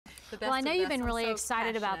Well, I know you've been really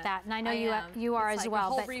excited about that, and I know you are as well.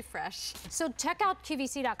 A whole refresh. So check out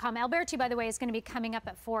QVC.com. Alberti, by the way, is going to be coming up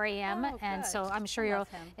at 4 a.m. And so I'm sure you'll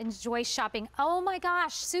enjoy shopping. Oh my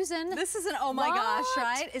gosh, Susan! This is an oh my gosh,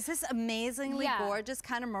 right? Is this amazingly gorgeous?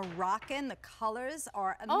 Kind of Moroccan. The colors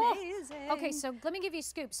are amazing. Oh. Okay, so let me give you a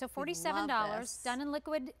scoop. So $47, done in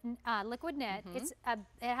liquid knit. It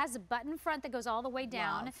has a button front that goes all the way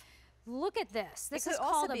down. Look at this. This is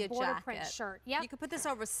called a border print shirt. Yep. You could put this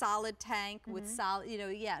over solid tank with solid, you know,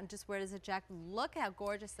 and just wear it as a jacket. Look how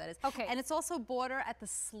gorgeous that is. Okay. And it's also border at the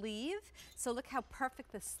sleeve. So look how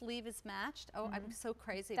perfect the sleeve is matched. Oh, I'm so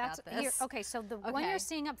crazy about this. Here, okay, so the one you're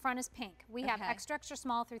seeing up front is pink. We have extra, extra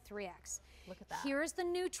small through 3X. Look at that. Here's the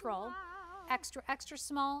neutral. Extra, extra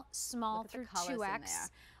small, small through 2X.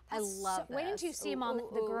 I love this. Wait until you see them on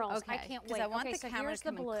the girls. I can't wait. I want the so camera here's to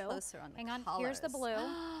come the blue. closer on the Hang on, colors. here's the blue.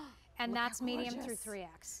 And that's medium through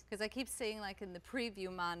 3X. Because I keep seeing, like in the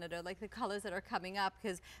preview monitor, like the colors that are coming up,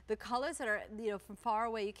 because the colors that are, you know, from far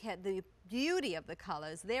away, you can't, the beauty of the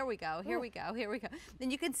colors. There we go, here we go, here we go. Then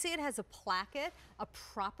you can see it has a placket, a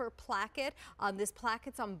proper placket. This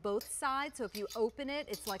placket's on both sides, so if you open it,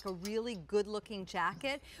 it's like a really good looking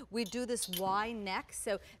jacket. We do this Y neck,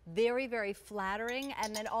 so very, very flattering,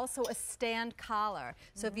 and then also a stand collar.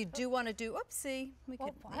 So if you do want to do, oopsie, we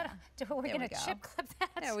could, we're going to chip clip that.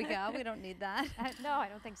 There we go, we don't need that. No, I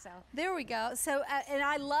don't think so. There we go. So, and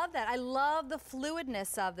I love that. I love the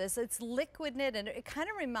fluidness of this. It's liquid knit, and it kind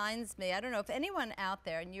of reminds me, I don't know if anyone out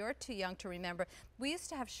there, and you're too young to remember, we used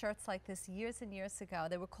to have shirts like this years and years ago.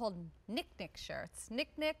 They were called Nick Nick shirts. Nick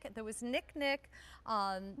Nick, there was Nick Nick.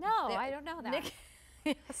 No, I don't know that.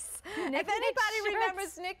 Yes. If anybody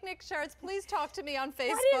remembers Nick Nick shirts, please talk to me on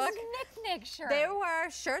Facebook. What is Nick Nick shirt? There were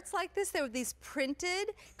shirts like this. There were these printed,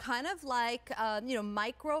 kind of like, you know,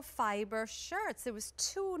 microfiber shirts. There was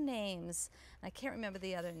two names. I can't remember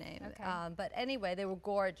the other name. But anyway, they were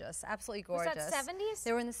gorgeous, absolutely gorgeous. Was that 70s?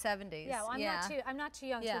 They were in the 70s. Yeah, well, I'm not too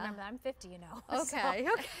young to remember that. I'm 50, you know. Okay,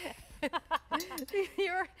 okay.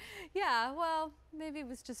 Yeah, well, maybe it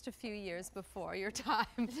was just a few years before your time.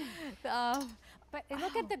 But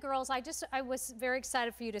look at the girls. I was very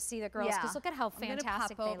excited for you to see the girls because look at how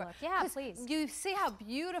fantastic they look. Yeah, please. You see how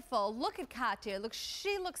beautiful. Look at Katya. Look,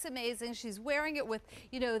 she looks amazing. She's wearing it with,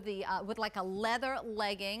 you know, the with like a leather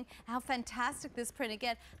legging. How fantastic this print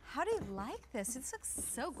again. How do you like this? It looks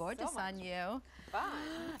so gorgeous on you. Fun.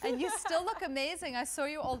 And you still look amazing. I saw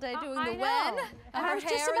you all day doing the wen. Her hair is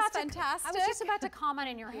fantastic. I was just about to comment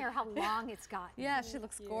on your hair, how long it's gotten. Yeah, she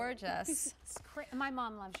looks gorgeous. My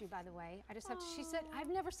mom loves you, by the way. I just have to, she said, I've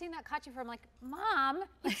never seen that Katya before. I'm like, Mom,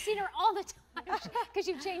 you've seen her all the time because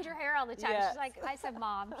you change your hair all the time. She's like, I said,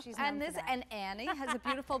 Mom, she's known for that. And Annie has a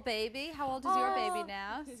beautiful baby. How old is your baby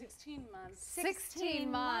now? 16 months.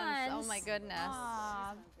 16 months. Oh my goodness.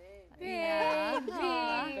 Aww.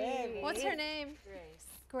 Baby. What's her name? Grace.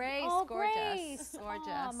 Grace. Oh, gorgeous. Grace. Gorgeous.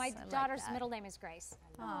 Oh, my daughter's middle name is Grace.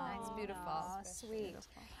 Oh, it's beautiful. Oh, sweet.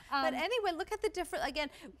 But anyway, look at the different, again,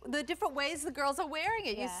 the different ways the girls are wearing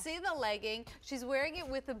it. You see the legging. She's wearing it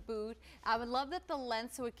with a boot. I would love that the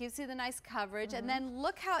length, so it gives you the nice coverage. And then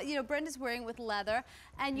look how, you know, Brenda's wearing it with leather,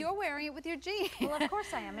 and you're wearing it with your jeans. Well, of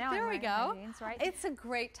course I am. Now there we go. Jeans, right? It's a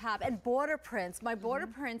great top. And border prints. My border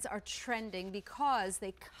prints are trending because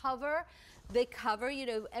they cover, you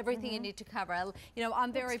know, everything you need to cover. You know,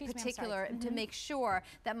 I'm very particular to make sure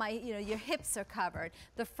that my, you know, your hips are covered,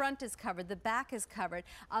 the front is covered, the back is covered.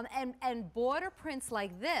 And border prints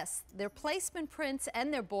like this, they're placement prints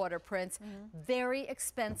and they're border prints, very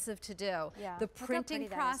expensive to do. Yeah. The printing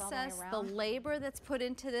process, the labor that's put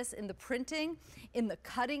into this in the printing, in the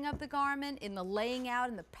cutting of the garment, in the laying out,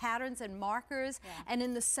 in the patterns and markers, and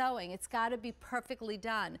in the sewing. It's got to be perfectly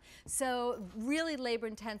done. So really labor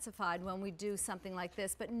intensified when we do something like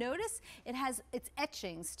this. But notice it has its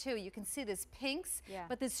etchings too. You can see there's pinks,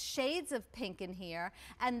 but there's shades of pink in here.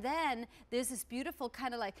 And then there's this beautiful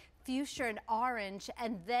kind of like fuchsia and orange,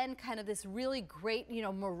 and then kind of this really great, you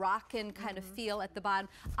know, Moroccan kind of feel at the bottom.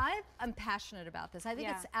 I'm passionate about this. I think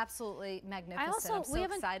it's absolutely magnificent. I'm so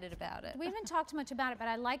excited about it. We haven't talked much about it, but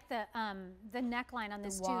I like the neckline on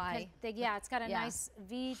this too. Yeah, it's got a nice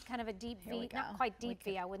V, kind of a deep V, not quite deep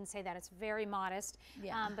V. I wouldn't say that. It's very modest.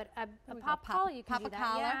 But a pop collar, you can do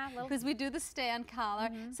that. Collar, because we do the stand collar.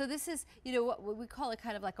 So this is, you know, what we call it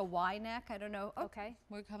kind of like a Y neck. I don't know. Oh, okay.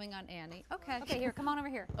 We're coming on Annie. Okay. Okay, here, come on over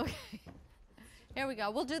here. Okay. Here we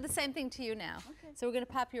go. We'll do the same thing to you now. Okay. So we're going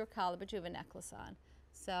to pop your collar, but you have a necklace on.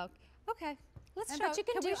 So, okay. Let's show. But you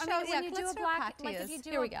can do. I mean, when you do a black, like if you do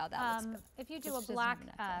here we go. That looks good. If you do a black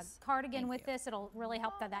cardigan with this, it'll really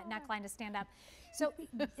help that neckline to stand up. So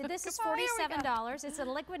this is $47. It's a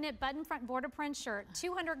liquid knit button front border print shirt.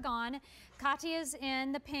 200 gone. Katya's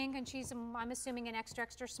in the pink, and she's, I'm assuming, an extra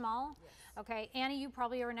small. Yes. Okay, Annie, you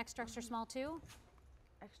probably are an extra small too.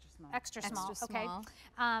 Extra small. Okay.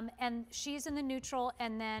 And she's in the neutral,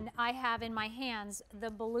 and then I have in my hands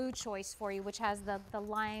the blue choice for you, which has the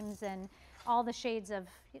limes and all the shades of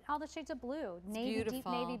blue. Navy, deep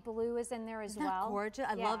navy blue is in there as well. Isn't that gorgeous?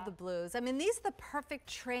 I love the blues. I mean, these are the perfect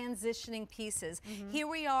transitioning pieces. Here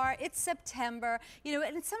we are. It's September, you know,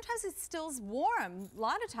 and sometimes it's still warm. A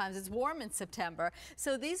lot of times it's warm in September.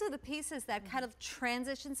 So these are the pieces that kind of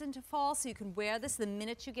transitions into fall. So you can wear this the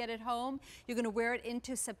minute you get it home. You're going to wear it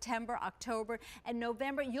into September, October, and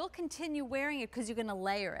November. You'll continue wearing it because you're going to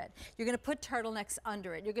layer it. You're going to put turtlenecks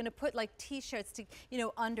under it. You're going to put like t-shirts, you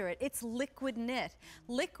know, under it. It's liquid knit.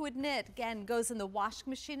 Liquid knit, again, goes in the washing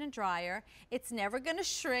machine and dryer. It's never going to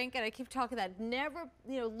shrink, and I keep talking about it, never,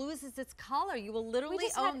 you know, loses its color. You will literally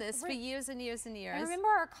own this for years and years and years. I remember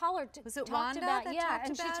our caller was it Wanda that talked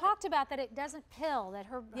and about she talked about that it doesn't pill, that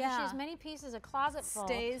she has many pieces, a closet full.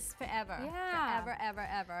 Stays forever. Yeah. Forever, ever,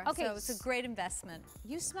 ever. Okay. So it's a great investment.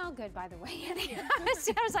 You smell good, by the way, Annie.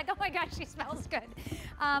 I was like, oh my gosh, she smells good.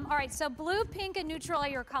 All right, so blue, pink, and neutral are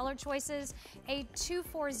your color choices.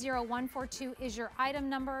 8240142 is your item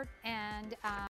number, and